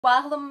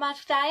Well, hello my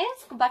magic diamonds,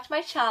 welcome back to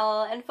my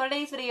channel, and for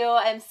today's video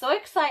I'm so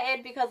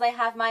excited because I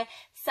have my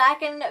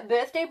second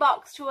birthday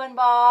box to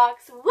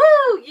unbox.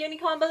 Woo!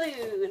 Unicorn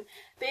balloon!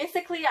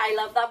 Basically I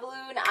love that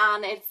balloon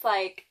and it's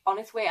like on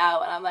its way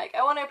out and I'm like,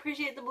 I want to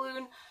appreciate the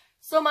balloon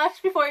so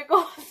much before it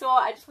goes, so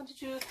I just wanted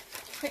to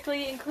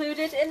quickly include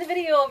it in the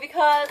video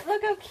because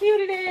look how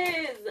cute it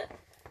is!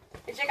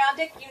 A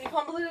gigantic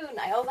unicorn balloon.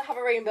 I also have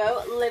a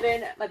rainbow,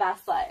 living my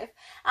best life,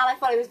 and I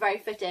thought it was very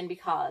fitting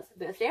because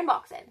birthday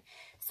unboxing.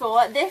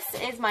 So this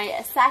is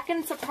my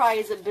second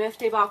surprise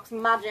birthday box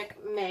magic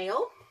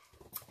mail.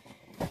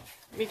 Let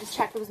me just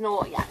check there was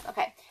no, yes,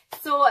 okay.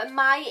 So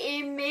my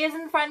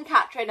amazing friend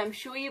Catherine, I'm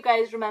sure you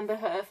guys remember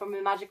her from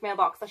the magic mail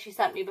box that she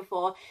sent me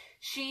before.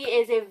 She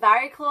is a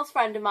very close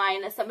friend of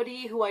mine,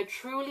 somebody who I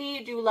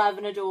truly do love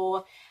and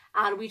adore,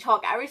 and we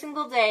talk every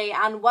single day,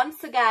 and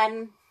once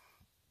again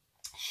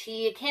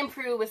she came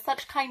through with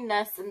such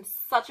kindness and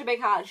such a big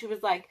heart. She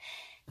was like,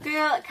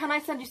 girl, can I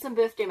send you some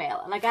birthday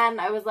mail? And again,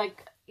 I was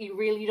like, you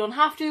really don't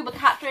have to, but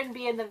Catherine,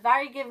 being the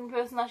very giving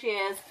person that she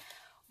is,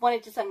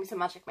 wanted to send me some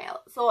magic mail.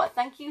 So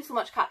thank you so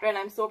much, Catherine.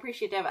 I'm so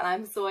appreciative and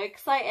I'm so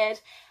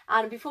excited.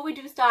 And before we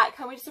do start,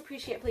 can we just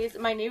appreciate, please,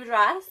 my new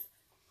dress?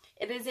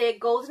 It is a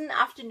golden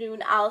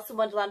afternoon Alice in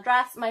Wonderland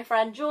dress. My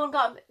friend Joan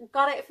got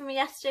it for me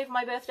yesterday for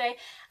my birthday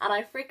and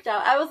I freaked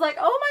out. I was like,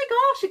 oh my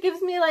gosh, it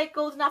gives me like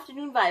golden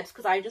afternoon vibes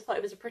because I just thought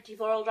it was a pretty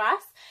floral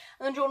dress.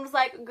 And then Joan was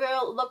like,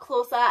 girl, look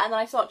closer. And then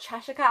I saw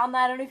Cheshire Cat on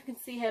there. I don't know if you can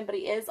see him, but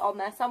he is on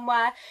there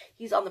somewhere.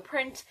 He's on the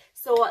print.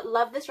 So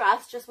love this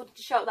dress. Just wanted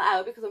to shout that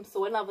out because I'm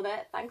so in love with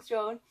it. Thanks,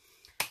 Joan.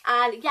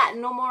 And yeah,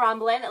 no more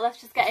rambling.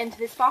 Let's just get into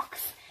this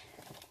box.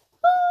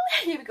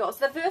 Woo, here we go.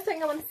 So the first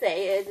thing I want to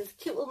say is this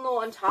cute little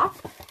note on top.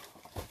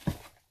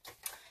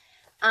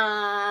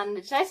 And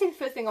did I say the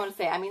first thing I want to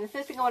say? I mean, the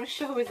first thing I want to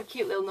show is a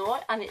cute little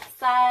note, and it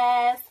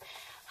says,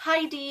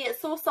 Heidi,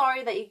 so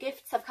sorry that your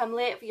gifts have come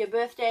late for your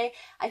birthday.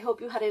 I hope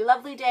you had a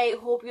lovely day.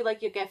 Hope you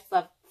like your gifts,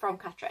 love, from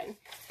Catherine.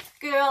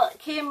 Girl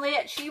came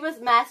late. She was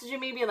messaging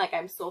me being like,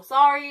 I'm so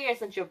sorry. I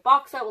sent your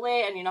box out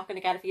late and you're not going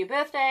to get it for your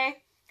birthday.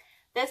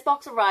 This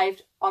box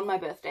arrived on my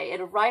birthday. It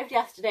arrived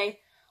yesterday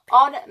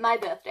on my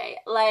birthday.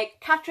 Like,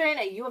 Catherine,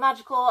 you are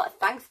magical.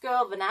 Thanks,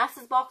 girl.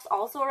 Vanessa's box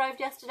also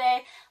arrived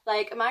yesterday.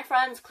 Like, my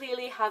friends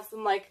clearly have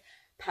some like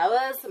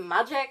powers, some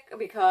magic,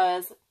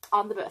 because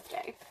on the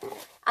birthday.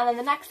 And then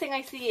the next thing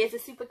I see is a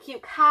super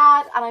cute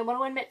card, and I want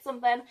to admit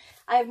something.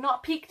 I have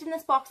not peeked in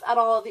this box at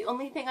all. The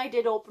only thing I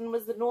did open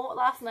was the note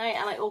last night,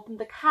 and I opened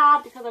the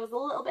card because I was a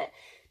little bit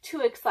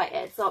too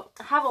excited. So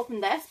I have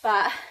opened this,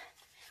 but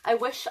I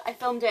wish I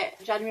filmed it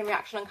genuine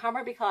reaction on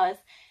camera because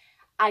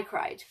I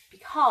cried,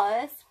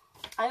 because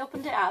I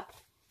opened it up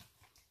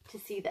to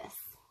see this.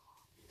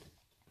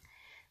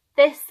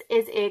 This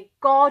is a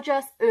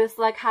gorgeous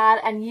Ursula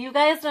card, and you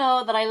guys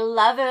know that I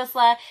love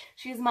Ursula.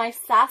 She's my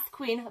sass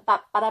queen,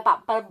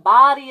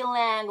 body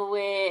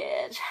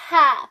language.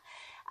 Ha!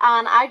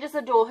 And I just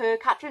adore her.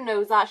 Catherine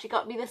knows that. She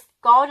got me this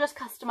gorgeous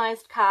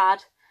customized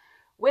card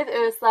with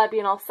Ursula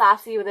being all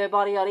sassy with her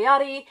body yaddy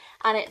yaddy,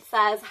 and it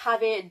says,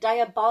 have a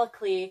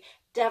diabolically,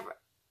 let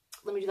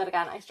me do that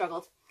again, I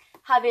struggled.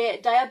 Have a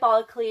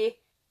diabolically,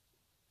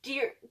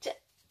 dear,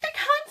 I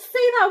can't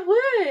say that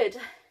word.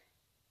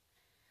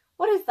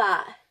 What is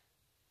that?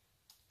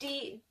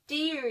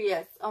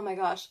 Dearious. Oh my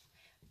gosh.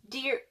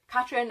 Dear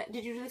Catherine,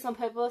 did you do this on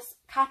purpose?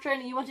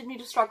 Catherine, you wanted me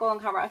to struggle on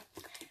camera.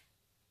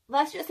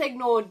 Let's just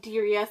ignore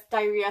dearious,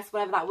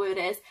 whatever that word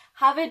is.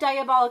 Have a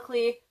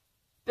diabolically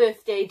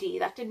birthday D.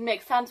 That didn't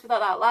make sense without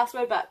that last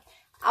word, but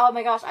oh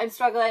my gosh, I'm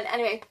struggling.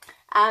 Anyway,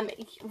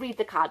 read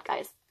the card,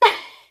 guys.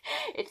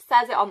 It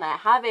says it on there.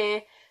 Have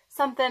a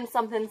something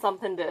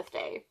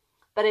birthday.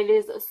 But it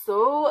is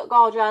so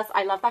gorgeous.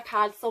 I love that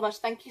card so much.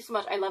 Thank you so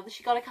much. I love that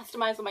she got it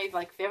customized with my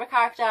like favorite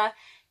character.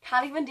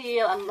 Can't even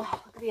deal. And look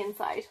at the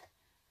inside.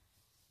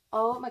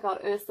 Oh my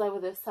god, Ursula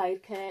with her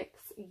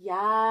sidekicks.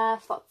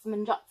 Yes, Flotsam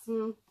and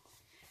Jetsam.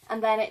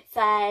 And then it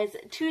says,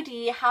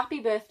 2D, happy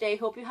birthday.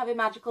 Hope you have a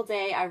magical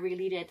day. I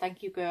really did.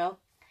 Thank you, girl.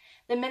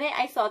 The minute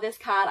I saw this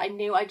card, I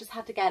knew I just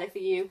had to get it for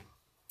you.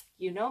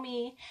 You know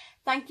me.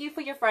 Thank you for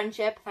your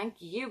friendship. Thank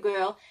you,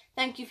 girl.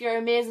 Thank you for your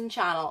amazing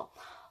channel.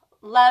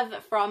 Love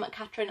from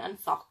Catherine and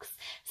Socks.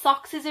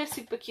 Socks is a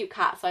super cute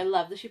cat, so I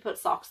love that she put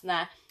socks in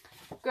there.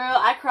 Girl,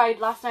 I cried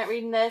last night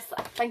reading this.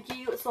 Thank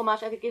you so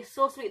much. I think it's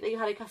so sweet that you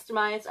had it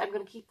customized. I'm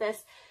going to keep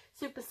this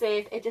super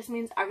safe. It just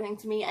means everything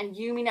to me, and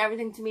you mean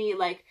everything to me.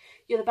 Like,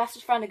 you're the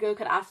bestest friend a girl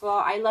could ask for.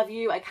 I love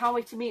you. I can't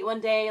wait to meet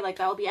one day. Like,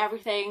 that'll be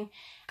everything.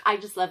 I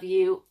just love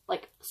you,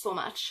 like, so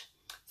much.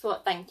 So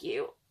thank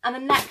you. And the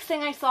next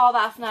thing I saw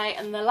last night,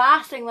 and the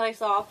last thing that I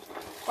saw,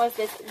 was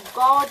this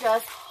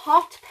gorgeous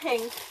hot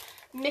pink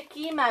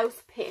Mickey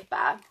Mouse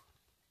paper.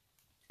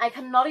 I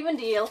cannot even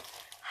deal.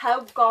 How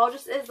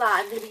gorgeous is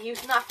that? I'm going to be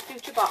using that for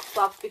future box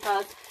swaps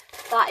because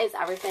that is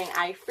everything.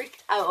 I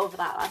freaked out over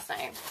that last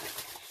night.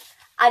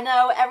 I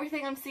know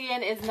everything I'm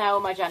seeing is now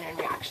my genuine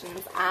reactions,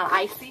 and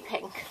I see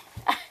pink.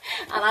 And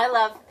I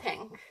love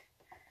pink.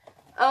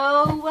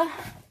 Oh,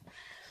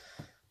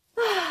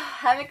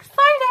 I'm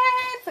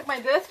excited. It's like my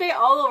birthday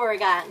all over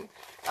again.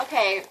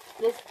 Okay,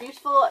 this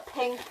beautiful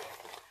pink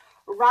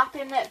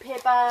wrapping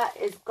paper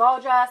is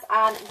gorgeous,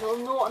 and you'll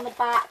note on the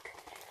back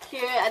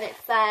here, and it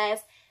says,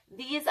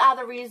 these are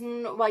the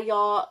reason why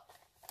you're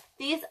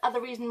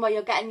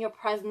getting your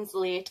presents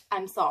late.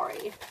 I'm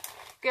sorry.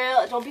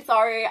 Girl, don't be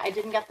sorry. I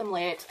didn't get them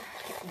late.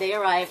 They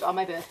arrived on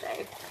my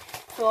birthday.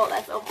 So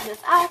let's open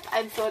this up.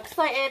 I'm so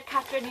excited.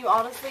 Catherine, you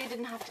honestly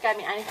didn't have to get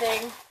me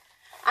anything.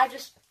 I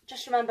just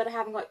remembered I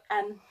haven't got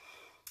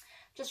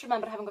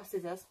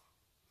scissors.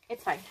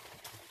 It's fine.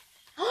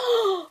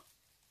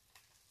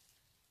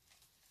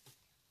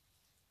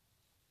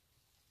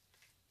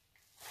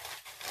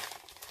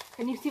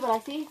 Can you see what I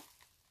see?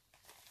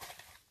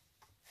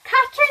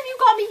 Catherine, you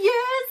got me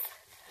yours.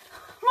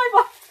 My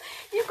box,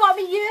 you got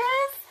me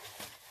yours.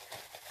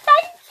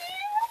 Thank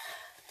you.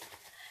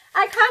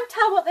 I can't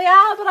tell what they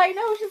are, but I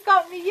know she's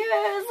got me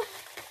yours.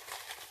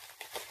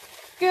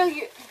 Girl,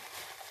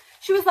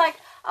 she was like,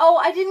 oh,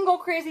 I didn't go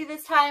crazy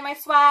this time, I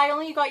swear, I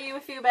only got you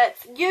a few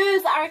bits.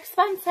 Yours are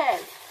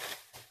expensive.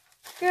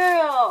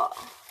 Girl,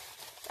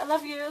 I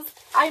love yours.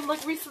 I'm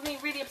like recently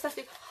really obsessed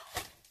with,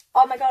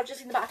 oh my god, just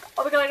in the back.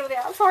 Oh my god, I know they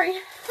are, I'm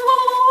sorry.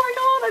 Oh my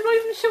god, I'm not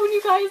even showing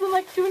you guys, I'm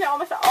like doing it all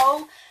myself.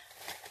 Oh,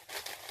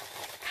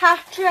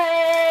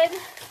 Catherine,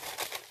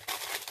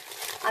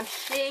 I'm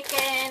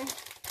shaking.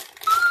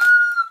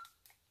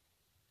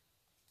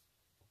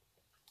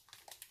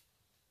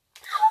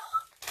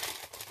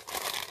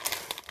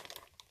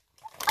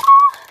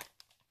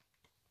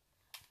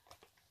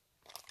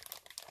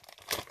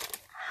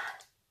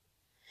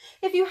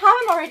 If you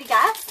haven't already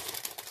guessed,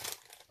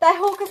 they're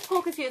Hocus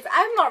Pocus yours.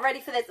 I'm not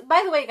ready for this.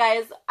 By the way,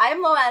 guys,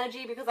 I'm low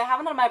energy because I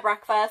haven't had my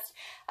breakfast.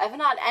 I haven't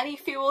had any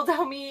fuel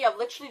down me. I've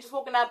literally just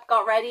woken up,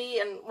 got ready,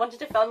 and wanted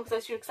to film because I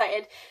was too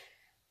excited.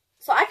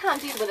 So I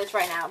can't deal with this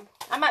right now.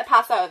 I might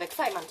pass out of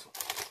excitement.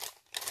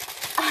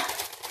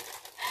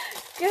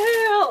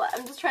 Girl,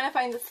 I'm just trying to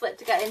find the slit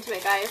to get into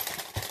it, guys.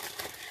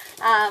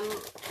 I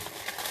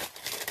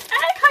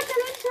can't get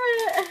into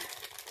it.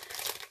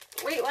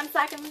 Wait 1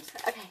 second.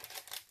 Okay.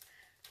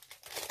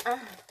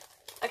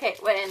 Okay,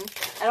 we're in.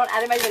 I don't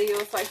edit my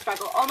videos, so I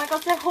struggle. Oh my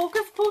god, they're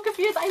Hocus Pocus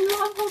views. I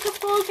love Hocus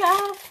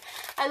Pocus.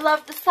 I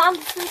love the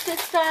Sanderson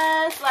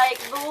sisters. Like,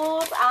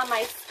 those are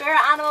my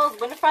spirit animals.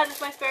 Winifred is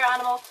my spirit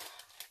animal.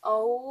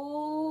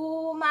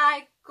 Oh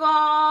my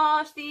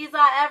gosh, these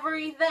are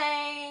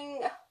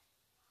everything.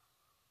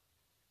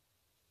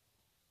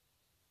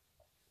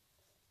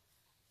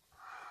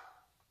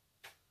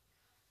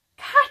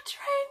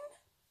 Catherine.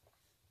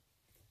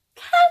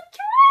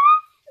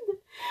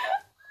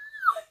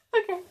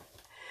 Okay.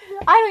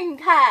 I don't even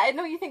care. I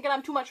know you're thinking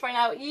I'm too much right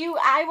now.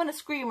 I want to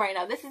scream right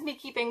now. This is me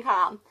keeping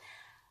calm.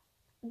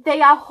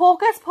 They are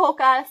Hocus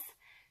Pocus,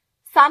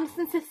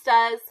 Sanderson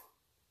sisters,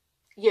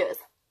 yours.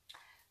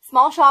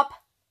 Small shop,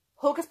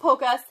 Hocus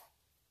Pocus,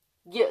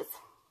 yours.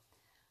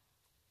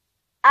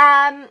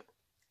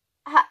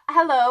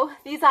 Hello.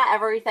 These are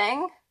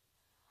everything.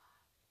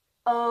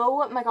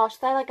 Oh my gosh,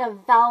 they're like a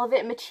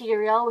velvet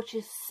material, which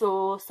is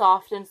so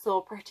soft and so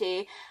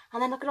pretty.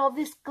 And then look at all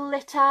this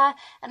glitter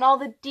and all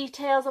the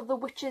details of the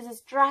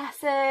witches'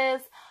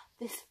 dresses.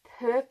 This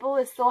purple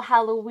is so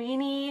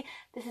Halloween-y.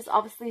 This is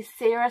obviously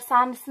Sarah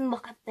Sanderson.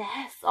 Look at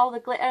this, all the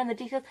glitter and the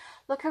details.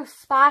 Look how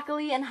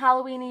sparkly and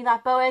Halloween-y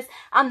that bow is.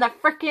 And the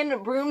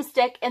freaking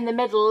broomstick in the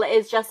middle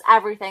is just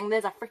everything.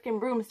 There's a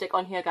freaking broomstick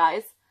on here,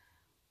 guys.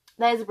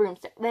 There's a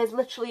broomstick. There's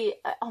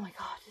literally, oh my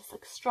god, it's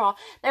like straw.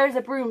 There's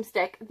a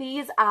broomstick.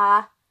 These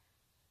are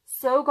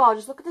so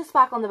gorgeous. Look at the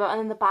sparkle on the bow,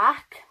 and then the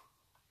back.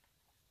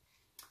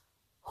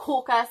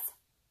 Hocus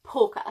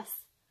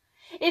Pocus.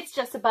 It's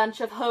just a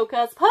bunch of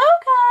Hocus Pocus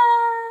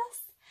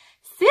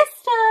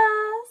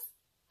sisters.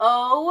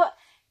 Oh,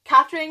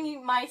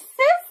 Catherine, my sister.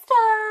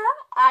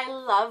 I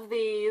love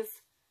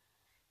these.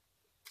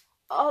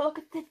 Oh, look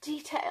at the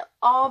detail.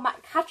 Oh my,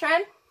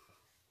 Catherine.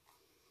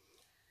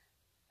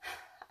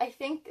 I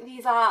think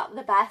these are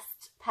the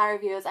best pair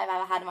of ears I've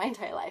ever had in my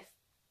entire life.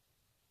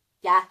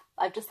 Yeah,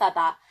 I've just said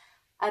that.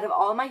 Out of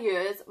all my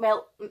ears,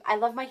 well, I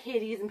love my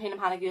Hades and Pain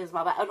and Panic ears as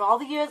well, but out of all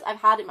the ears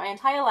I've had in my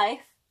entire life,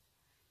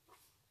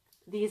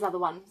 these are the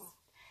ones.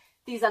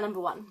 These are number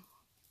one.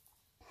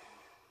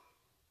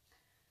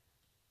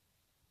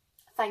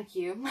 Thank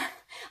you.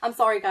 I'm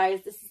sorry,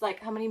 guys. This is like,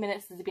 how many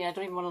minutes has it been? I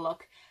don't even want to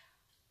look.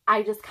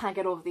 I just can't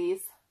get over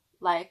these.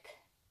 Like,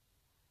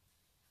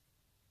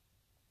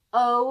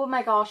 oh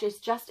my gosh, it's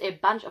just a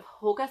bunch of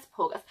Hocus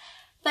Pocus.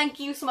 Thank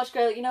you so much,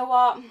 girl. You know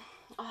what?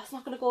 Oh, it's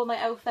not going to go with my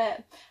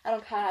outfit. I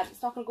don't care.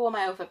 It's not going to go with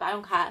my outfit, but I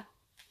don't care.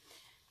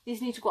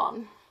 These need to go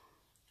on.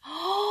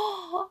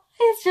 Oh,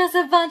 it's just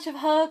a bunch of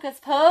Hocus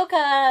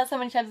Pocus. How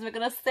many times am I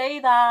going to say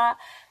that?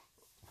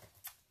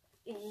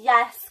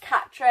 Yes,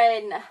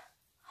 Catherine.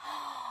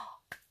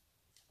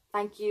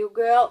 Thank you,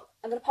 girl.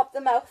 I'm going to pop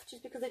them out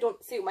just because they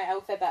don't suit my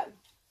outfit, but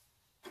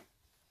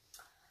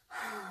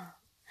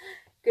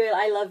girl,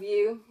 I love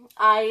you.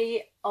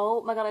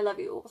 Oh my god, I love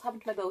you. What's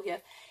happened to my bow here?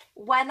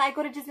 When I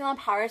go to Disneyland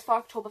Paris for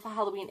October for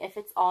Halloween, if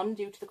it's on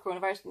due to the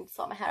coronavirus, I need to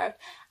sort my hair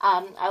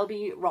out, I'll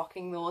be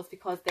rocking those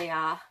because they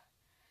are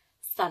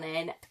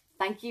stunning.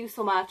 Thank you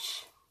so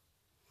much.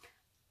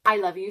 I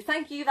love you.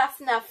 Thank you.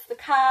 That's enough. The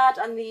card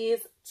and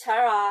these.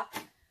 Ta-ra.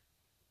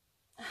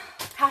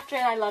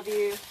 Catherine, I love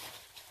you.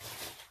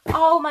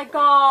 Oh my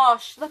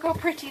gosh. Look how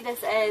pretty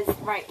this is.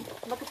 Right.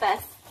 Look at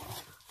this.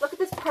 Look at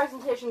this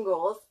presentation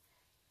goals.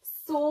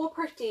 So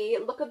pretty.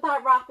 Look at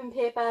that wrapping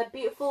paper.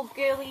 Beautiful,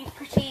 girly,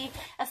 pretty,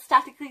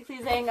 aesthetically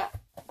pleasing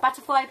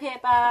butterfly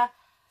paper.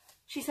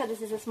 She said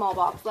this is a small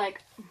box.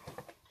 Like,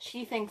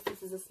 she thinks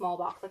this is a small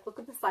box. Like, look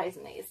at the size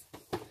in these.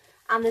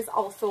 And there's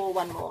also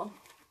one more.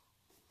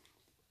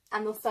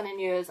 And those stunning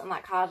years on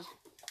that card.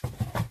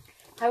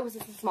 How is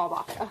this a small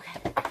box? Okay.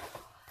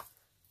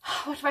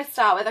 What do I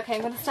start with? Okay,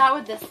 I'm going to start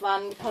with this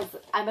one because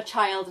I'm a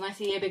child and I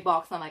see a big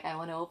box and I'm like, I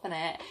want to open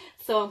it.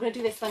 So I'm going to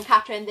do this one.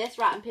 Catherine, this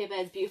wrapping paper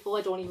is beautiful.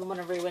 I don't even want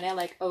to ruin it.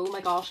 Like, oh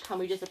my gosh, can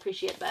we just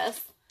appreciate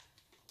this?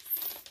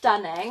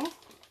 Stunning.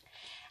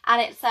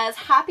 And it says,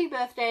 happy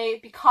birthday,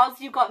 because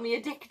you got me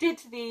addicted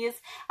to these,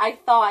 I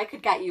thought I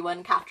could get you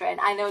one, Catherine.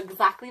 I know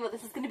exactly what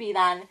this is going to be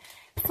then.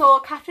 So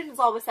Catherine has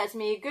always said to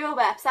me, girl,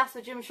 we're obsessed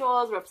with gym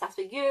shows, we're obsessed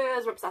with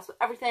years, we're obsessed with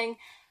everything.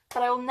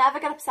 But I will never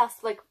get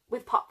obsessed like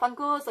with Pop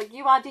Funkos like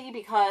you are, Dee,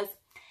 because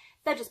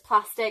they're just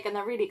plastic and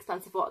they're really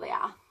expensive for what they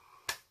are.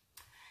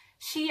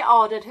 She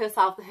ordered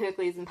herself the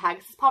Hercules and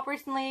Pegasus Pop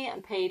recently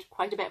and paid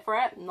quite a bit for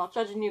it. I'm not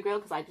judging you, girl,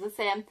 because I did the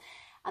same.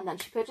 And then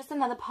she purchased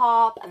another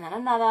pop and then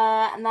another,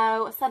 and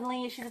now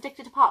suddenly she's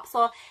addicted to pops.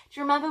 So do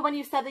you remember when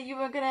you said that you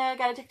were gonna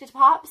get addicted to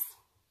pops?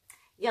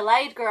 You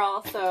lied,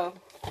 girl. So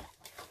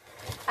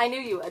I knew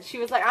you would. She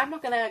was like, I'm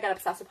not gonna get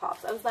obsessed with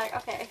pops. I was like,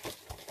 okay.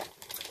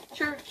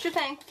 Sure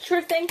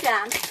thing,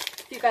 Dan.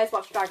 If you guys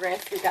watch Drag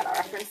Race, you get our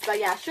reference. But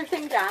yeah, sure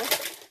thing, Dan.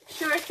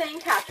 Sure thing,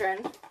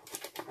 Catherine.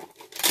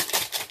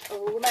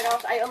 Oh my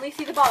gosh, I only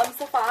see the bottom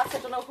so far, so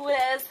I don't know who it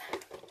is.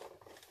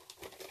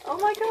 Oh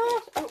my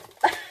god. Oh.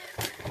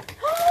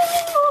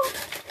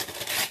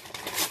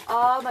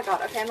 Oh my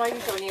god. Okay, I'm not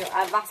even showing you.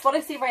 That's what I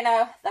see right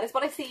now. That is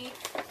what I see.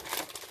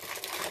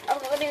 Oh,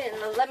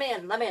 let me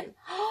in.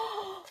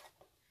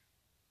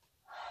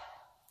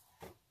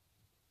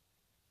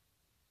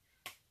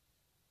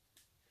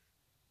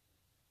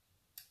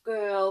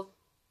 Girl,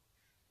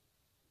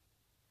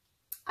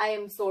 I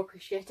am so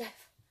appreciative.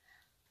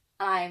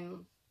 How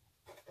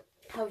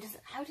does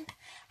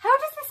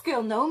this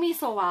girl know me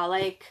so well?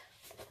 Like,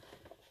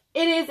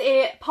 it is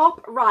a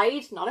pop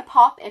ride, not a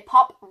pop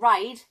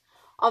ride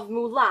of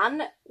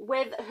Mulan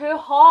with her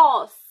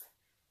horse.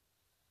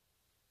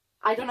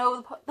 I don't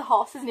know the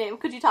horse's name.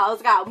 Could you tell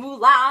us about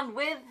Mulan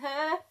with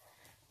her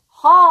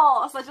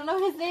horse? I don't know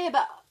his name,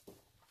 but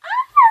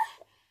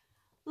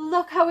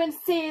look how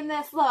insane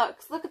this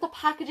looks. Look at the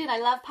packaging. I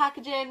love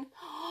packaging.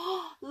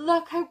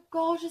 Look how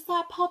gorgeous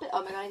that pop is.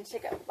 Oh my god, I need to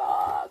take it out of the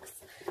box.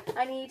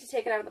 I need to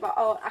take it out of the box.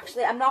 Oh,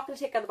 actually, I'm not going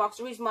to take it out of the box.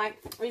 The reason why,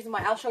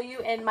 I'll show you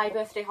in my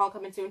birthday haul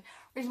coming soon.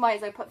 The reason why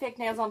is I put fake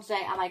nails on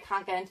today and I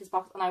can't get into this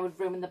box and I would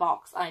ruin the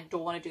box and I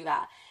don't want to do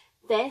that.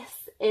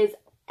 This is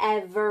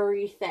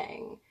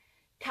everything.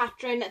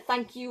 Catherine,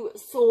 thank you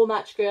so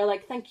much, girl.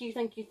 Like, thank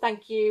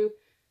you.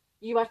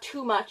 You are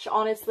too much,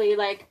 honestly.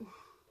 Like,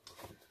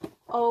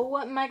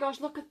 oh my gosh,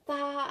 look at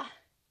that.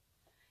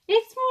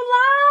 It's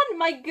Mulan,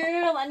 my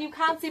girl. And you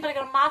can't see, but I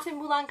got a massive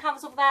Mulan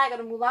canvas over there. I got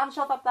a Mulan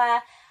shelf up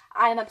there.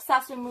 I am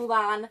obsessed with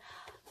Mulan.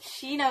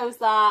 She knows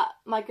that.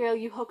 My girl,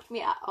 you hooked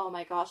me up. Oh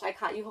my gosh,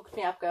 you hooked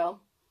me up, girl.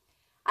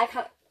 I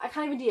can't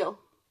even deal.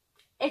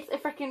 It's a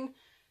freaking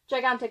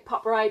gigantic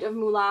pop ride of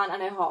Mulan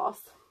and her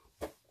horse.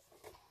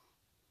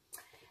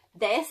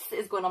 This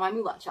is going on my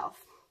Mulan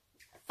shelf.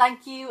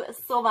 Thank you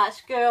so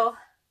much, girl.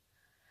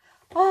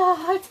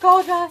 Oh, it's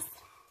gorgeous.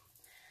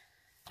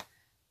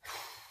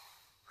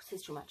 This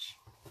is too much.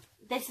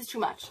 This is too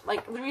much.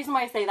 Like, the reason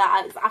why I say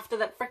that is after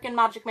that freaking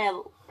Magic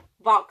Mail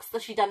box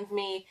that she done for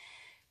me,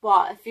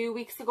 what, a few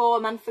weeks ago, a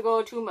month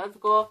ago, 2 months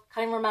ago,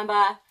 can't even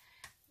remember.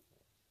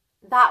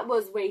 That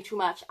was way too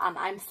much, and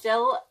I'm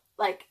still,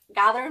 like,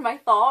 gathering my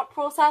thought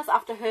process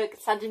after her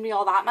sending me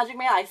all that Magic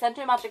Mail. I sent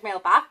her Magic Mail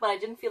back, but I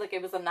didn't feel like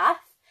it was enough,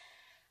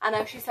 and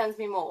now she sends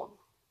me more.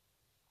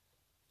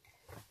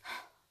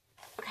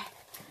 Okay.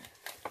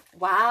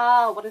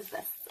 Wow, what is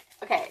this?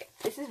 Okay,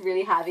 this is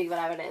really heavy,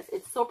 whatever it is.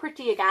 It's so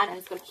pretty again, and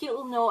it's got a cute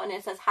little note, and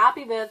it says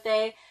happy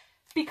birthday,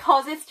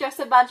 because it's just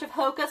a bunch of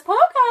hocus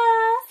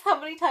pocus. How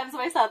many times have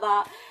I said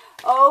that?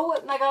 Oh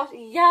my gosh,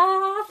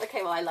 yes.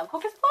 Okay, well, I love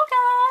hocus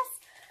pocus.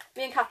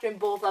 Me and Catherine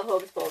both love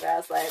hocus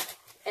pocus. Like,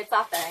 it's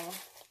that thing.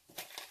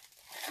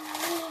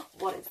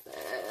 What is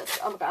this?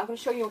 Oh my god, I'm going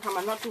to show you on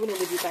camera. I'm not doing it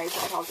with you guys,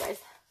 I apologize.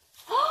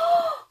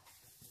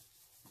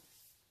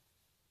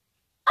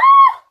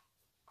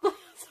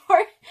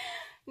 Sorry.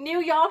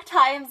 New York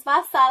Times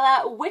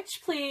bestseller,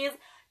 Witch Please,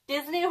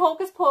 Disney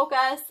Hocus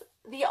Pocus,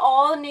 the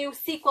all-new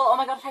sequel. Oh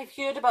my god, I've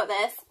heard about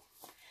this.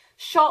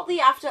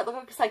 Shortly after, look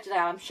how excited I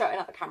am, I'm shouting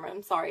at the camera,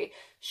 I'm sorry.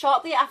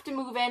 Shortly after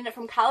moving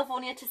from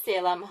California to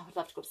Salem, oh, I'd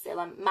love to go to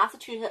Salem,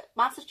 Massachusetts,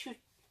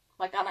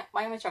 why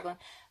am I struggling?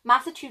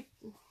 Massachusetts,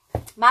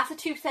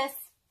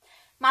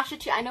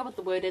 I know what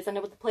the word is, I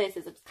know what the place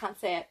is, I just can't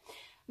say it.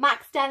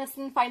 Max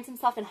Dennison finds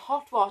himself in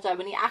hot water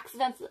when he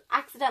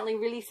accidentally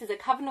releases a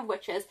coven of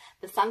witches,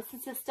 the Sanderson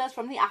sisters,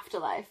 from the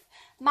afterlife.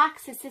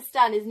 Max, his sister,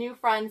 and his new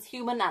friends,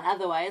 human and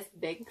otherwise,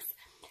 Binks,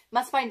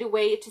 must find a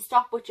way to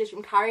stop witches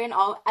from carrying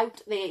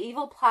out their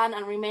evil plan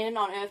and remaining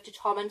on Earth to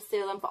torment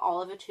Salem for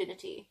all of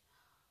eternity.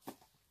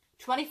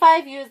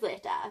 25 years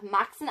later,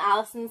 Max and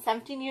Allison's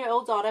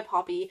 17-year-old daughter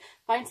Poppy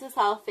finds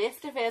herself face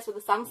to face with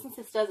the Sanderson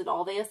sisters in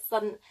all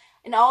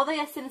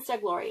their sinister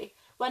glory.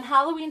 When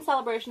Halloween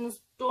celebrations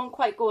don't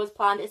quite go as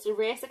planned, it's a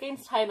race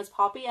against time as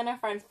Poppy and her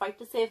friends fight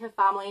to save her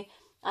family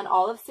and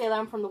all of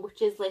Salem from the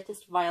witch's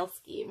latest vile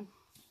scheme.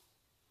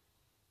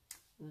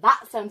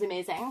 That sounds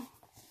amazing.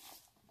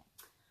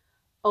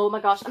 Oh my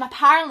gosh. And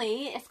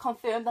apparently it's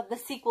confirmed that the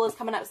sequel is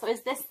coming out. So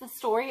is this the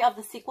story of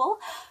the sequel?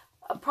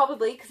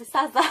 Probably, because it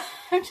says that.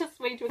 I'm just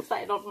way too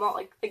excited. I'm not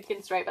like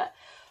thinking straight, but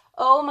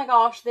oh my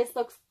gosh, this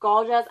looks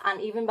gorgeous,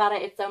 and even better,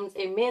 it sounds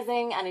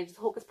amazing, and it is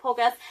hocus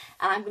pocus.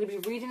 And I'm going to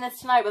be reading this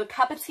tonight with a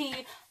cup of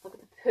tea. Look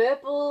at the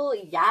purple.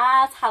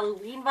 Yes,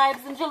 Halloween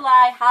vibes in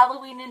July.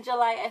 Halloween in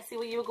July. I see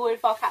what you were going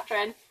for,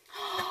 Catherine.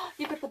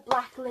 You've got the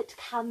black lit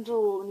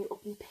candle when you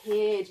open the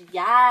page.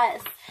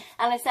 Yes.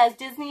 And it says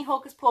Disney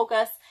Hocus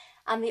Pocus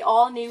and the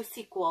all new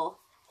sequel.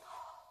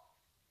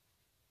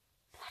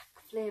 Black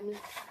flame.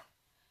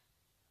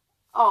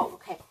 Oh,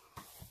 okay.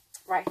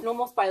 Right, no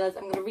more spoilers.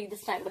 I'm going to read this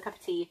tonight with a cup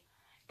of tea.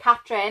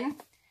 Catherine,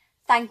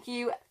 thank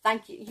you.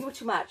 Thank you. You were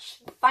too much.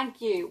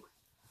 Thank you.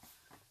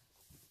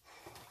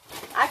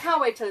 I can't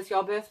wait till it's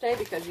your birthday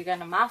because you're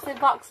getting a massive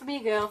box for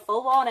me, girl.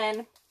 Full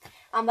warning.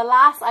 And the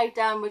last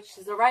item, which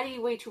is already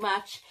way too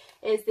much,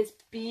 is this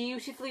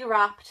beautifully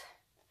wrapped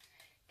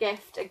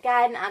gift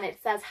again. And it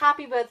says,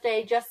 happy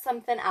birthday, just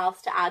something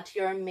else to add to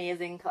your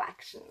amazing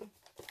collection.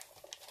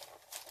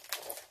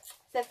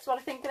 That's what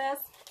I think it is.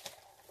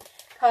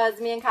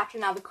 Because me and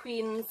Catherine are the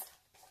queens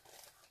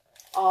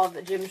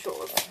of gym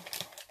shows.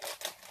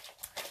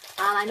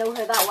 And I know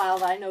her that well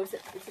that I know it's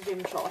a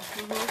gym show.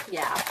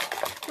 Yeah.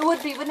 It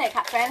would be, wouldn't it,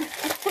 Catherine?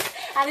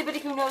 Anybody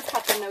who knows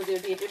Catherine knows it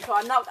would be a gym show.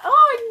 I'm not, oh,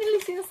 I didn't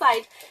really see the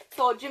side.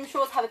 So gym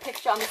shows have a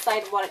picture on the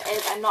side of what it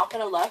is. I'm not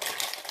going to look.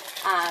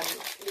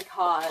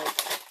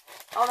 Because,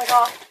 oh my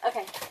gosh.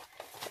 Okay.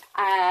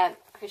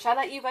 Okay, shall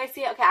I let you guys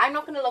see it? Okay, I'm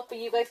not going to look, but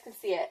you guys can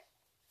see it.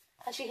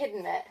 Has she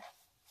hidden it?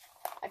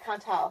 I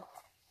can't tell.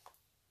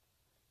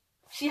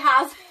 She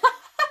has.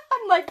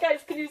 I'm like,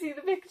 guys, can you see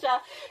the picture?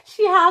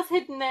 She has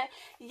hidden it.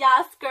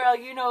 Yes, girl,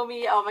 you know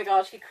me. Oh my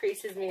gosh, she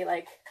creases me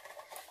like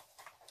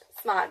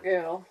smart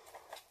girl.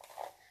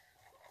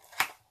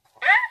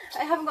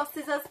 I haven't got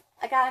scissors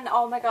again.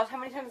 Oh my gosh, how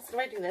many times do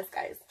I do this,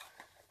 guys?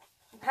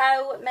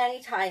 How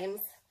many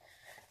times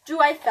do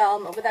I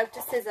film without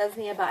the scissors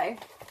nearby?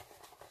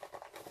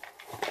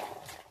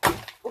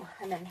 Oh,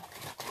 I'm in.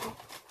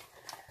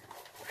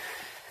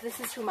 This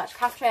is too much.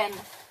 Catherine.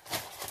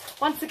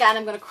 Once again,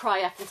 I'm going to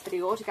cry after this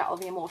video to get all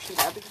the emotions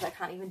out because I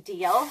can't even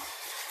deal.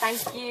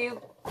 Thank you.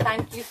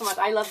 Thank you so much.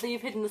 I love that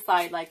you've hidden the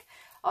side. Like,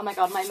 oh my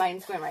god, my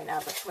mind's going right now.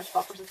 There's too much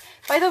thought process.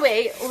 By the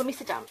way, let me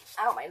sit down.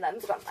 Oh, my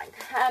numbs have gone blank.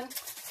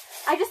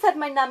 I just said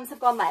my numbs have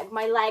gone blank.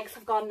 My legs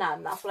have gone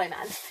numb. That's what I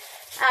meant.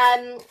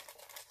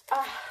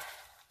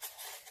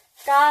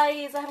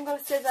 Guys, I haven't got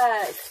a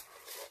scissors.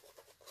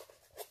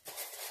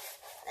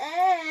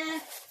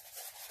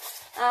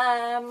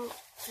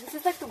 This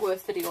is like the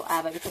worst video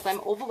ever because I'm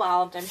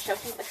overwhelmed, I'm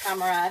shouting at the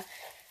camera.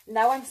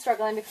 Now I'm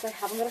struggling because I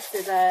haven't got a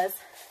scissors.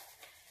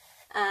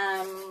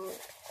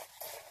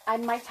 I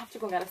might have to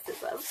go and get a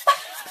scissors.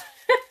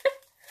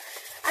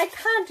 I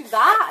can't do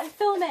that, I'm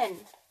filming.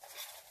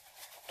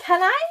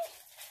 Can I?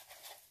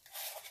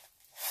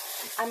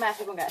 I might have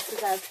to go and get a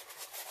scissors.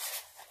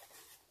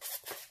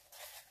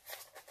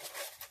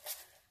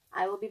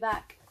 I will be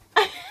back.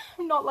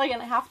 I'm not lying,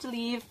 I have to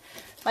leave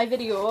my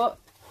video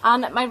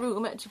and my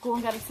room to go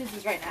and get a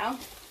scissors right now.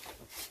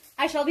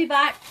 I shall be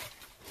back.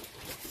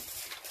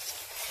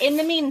 In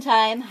the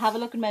meantime, have a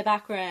look at my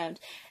background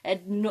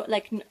and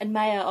like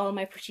admire all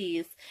my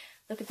pretties.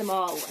 Look at them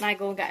all when I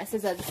go and get a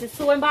scissors. This is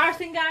so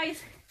embarrassing,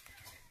 guys.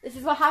 This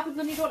is what happens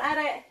when you don't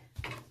edit.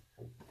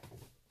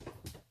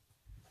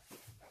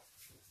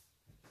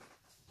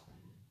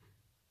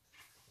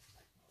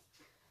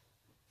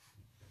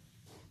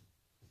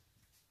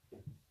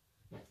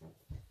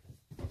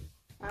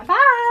 I'm back.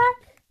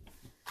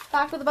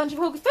 Back with a bunch of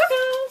hocus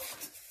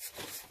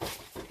pocus.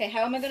 Okay,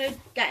 how am I going to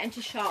get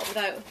into shot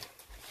without...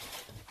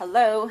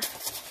 Hello.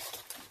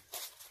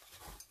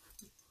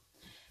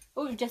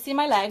 Oh, you've just seen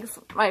my legs.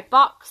 Right,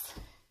 box.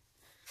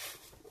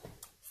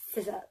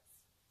 Scissors.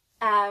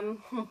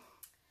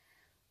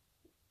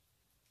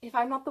 If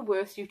I'm not the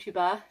worst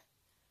YouTuber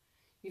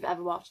you've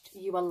ever watched,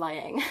 you are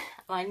lying. And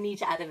I need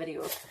to edit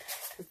videos.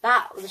 Because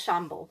that was a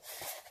shamble.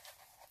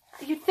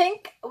 You'd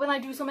think when I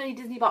do so many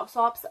Disney box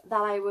swaps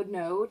that I would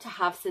know to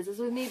have scissors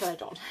with me, but I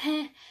don't.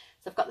 So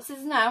I've got the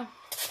scissors now.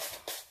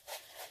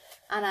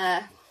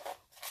 And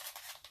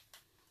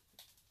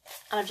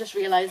I've just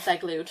realised they're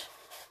glued.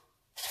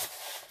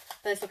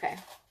 But it's okay.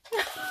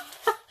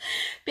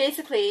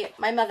 Basically,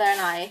 my mother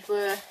and I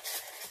were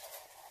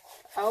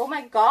Oh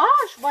my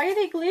gosh, why are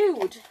they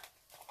glued?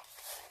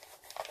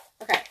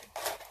 Okay.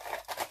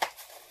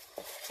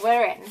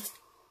 We're in.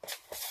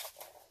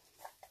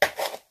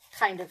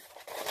 Kind of.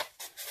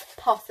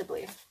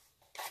 Possibly.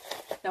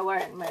 No, we're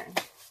in.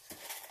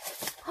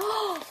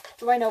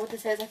 Do I know what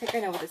this is? I think I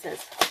know what this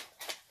is.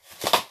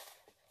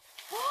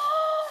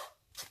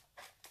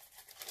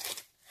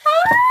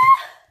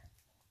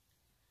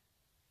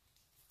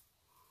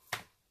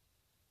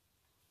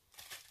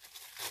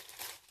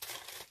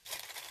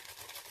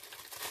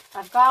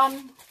 I've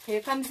gone.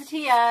 Here comes the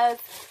tears.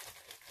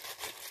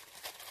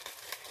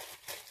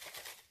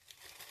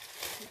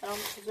 I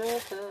don't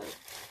deserve this.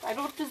 I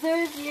don't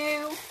deserve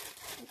you.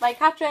 Like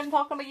Katrin,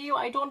 talking about you.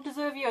 I don't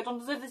deserve you. I don't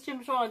deserve this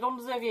gym show. I don't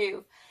deserve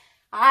you.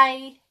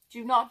 I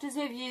do not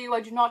deserve you.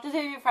 I do not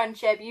deserve your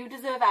friendship. You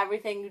deserve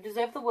everything. You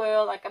deserve the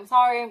world. Like, I'm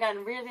sorry. I'm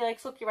getting really,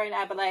 like, sucky right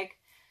now. But, like,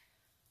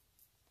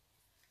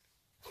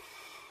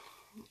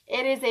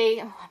 it is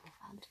a... Oh,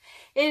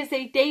 it is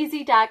a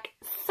Daisy Duck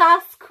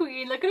Sass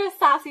Queen. Look at her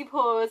sassy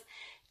pose.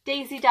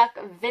 Daisy Duck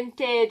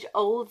vintage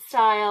old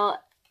style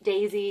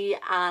Daisy,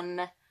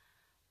 and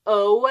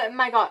oh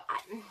my god.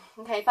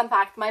 Okay, fun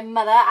fact, my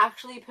mother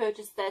actually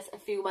purchased this a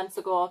few months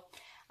ago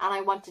and I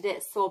wanted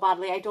it so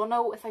badly. I don't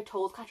know if I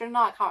told Katrin or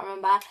not, I can't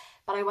remember,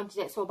 but I wanted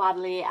it so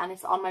badly and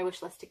it's on my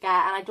wish list to get,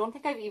 and I don't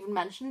think I've even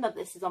mentioned that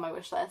this is on my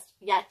wish list.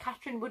 Yet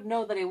Katrin would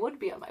know that it would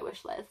be on my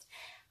wish list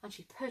and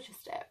she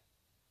purchased it.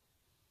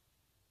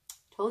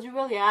 Told you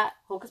earlier,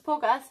 hocus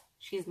pocus,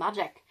 she's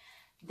magic.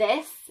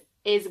 This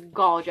is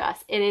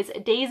gorgeous. It is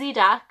Daisy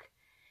Duck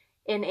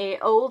in a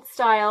old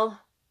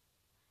style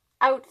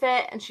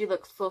outfit and she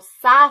looks so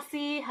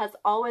sassy, has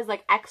always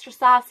like extra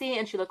sassy,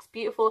 and she looks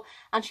beautiful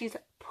and she's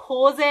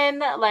posing,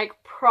 like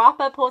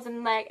proper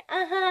posing, like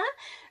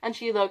and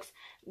she looks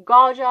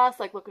gorgeous.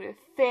 Like, look at her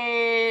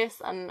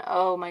face, and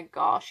oh my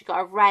gosh, she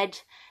got a red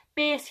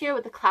base here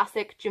with the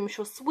classic gym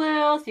show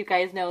swirls. You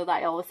guys know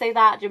that I always say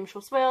that, gym show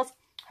swirls.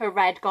 Her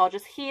red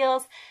gorgeous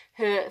heels,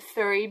 her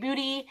furry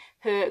booty,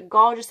 her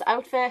gorgeous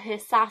outfit, her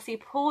sassy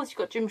pose. She's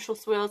got gym show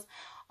swirls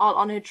all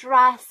on her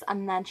dress,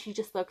 and then she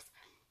just looks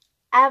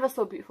ever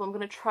so beautiful. I'm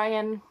going to try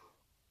and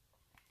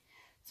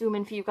zoom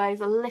in for you guys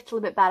a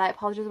little bit better. I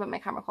apologize about my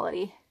camera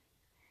quality.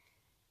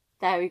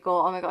 There we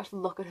go. Oh my gosh,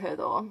 look at her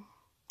though.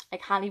 I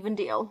can't even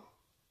deal.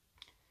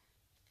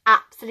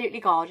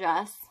 Absolutely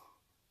gorgeous.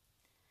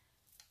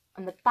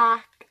 On the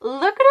back,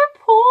 look at her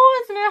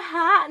pose and her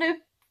hat, and her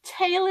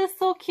tail is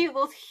so cute.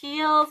 Those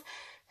heels,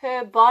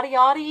 her body,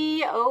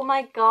 oh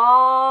my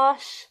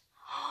gosh.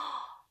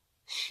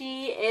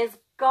 She is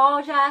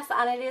gorgeous,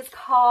 and it is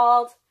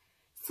called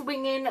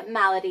Swinging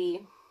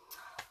Melody.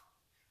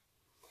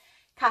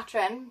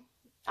 Katrin,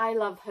 I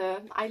love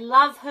her. I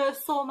love her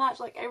so much.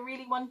 Like, I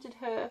really wanted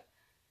her.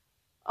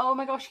 Oh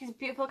my gosh, she's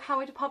beautiful. Can't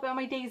wait to pop it on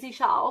my Daisy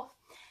shelf.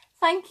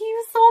 Thank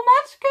you so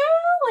much,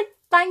 girl. Like,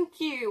 thank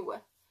you.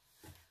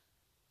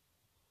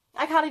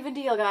 I can't even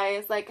deal,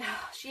 guys. Like,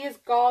 she is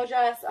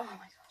gorgeous. Oh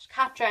my gosh,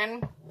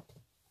 Katrin.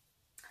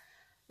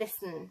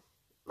 Listen,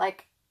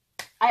 like,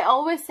 I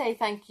always say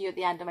thank you at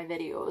the end of my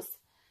videos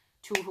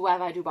to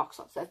whoever I do box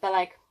tops with. But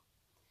like,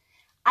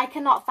 I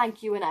cannot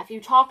thank you enough. You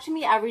talk to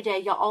me every day.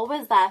 You're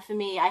always there for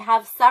me. I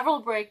have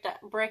several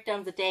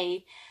breakdowns a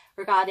day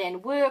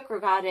regarding work,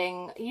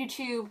 regarding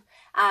YouTube,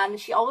 and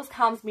she always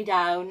calms me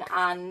down,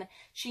 and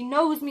she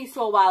knows me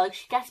so well. Like,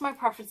 she gets my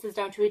preferences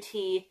down to a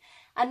T.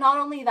 And not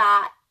only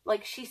that,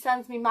 like, she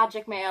sends me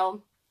magic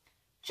mail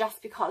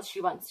just because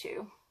she wants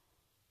to.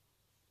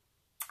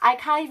 I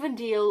can't even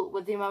deal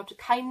with the amount of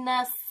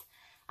kindness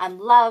and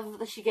love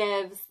that she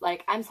gives.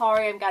 Like, I'm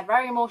sorry, I'm getting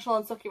very emotional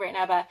and sucky right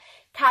now, but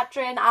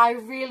Katrin, I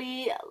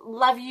really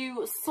love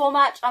you so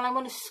much, and I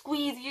want to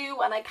squeeze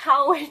you, and I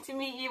can't wait to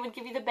meet you and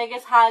give you the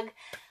biggest hug.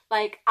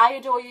 Like, I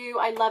adore you,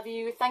 I love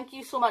you, thank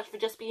you so much for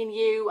just being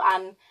you,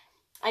 and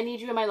I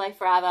need you in my life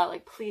forever.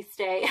 Like, please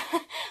stay.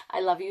 I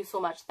love you so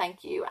much.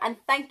 Thank you. And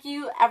thank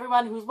you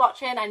everyone who's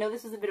watching. I know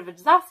this was a bit of a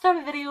disaster of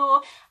a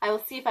video. I will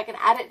see if I can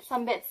edit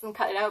some bits and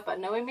cut it out, but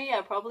knowing me,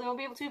 I probably won't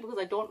be able to because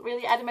I don't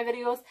really edit my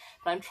videos,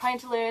 but I'm trying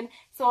to learn.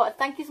 So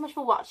thank you so much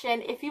for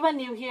watching. If you are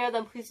new here,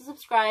 then please do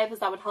subscribe,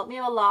 because that would help me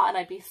out a lot, and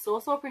I'd be so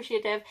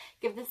appreciative.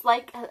 Give this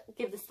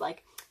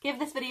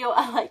video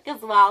a like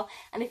as well.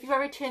 And if you're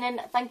returning,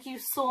 thank you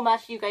so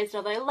much. You guys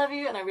know that I love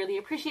you and I really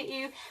appreciate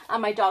you.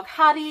 And my dog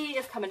Hattie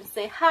is coming to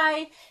say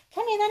hi.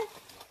 Come here then.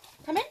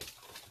 Come in.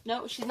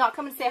 No, she's not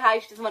coming to say hi.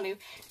 She doesn't want to.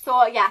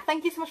 So yeah,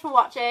 thank you so much for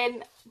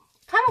watching.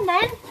 Come on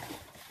then.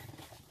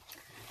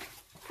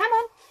 Come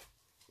on.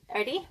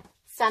 Ready?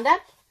 Stand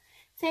up.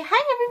 Say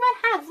hi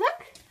everyone. Hands.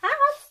 Look.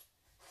 Hands.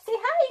 Say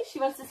hi. She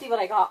wants to see what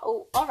I got.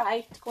 Oh,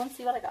 alright. Go and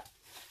see what I got.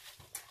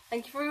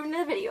 Thank you for ruining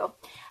the video.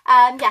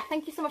 Yeah,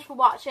 thank you so much for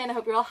watching. I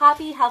hope you're all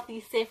happy, healthy,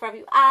 safe wherever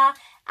you are.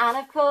 And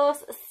of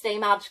course, stay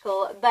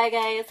magical. Bye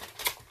guys.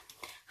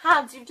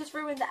 Hands, you've just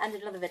ruined the end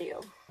of another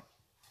video.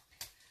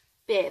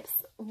 Babes,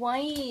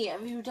 why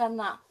have you done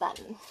that then?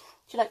 Do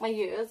you like my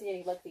ears? Yeah,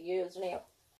 you like the ears, don't you?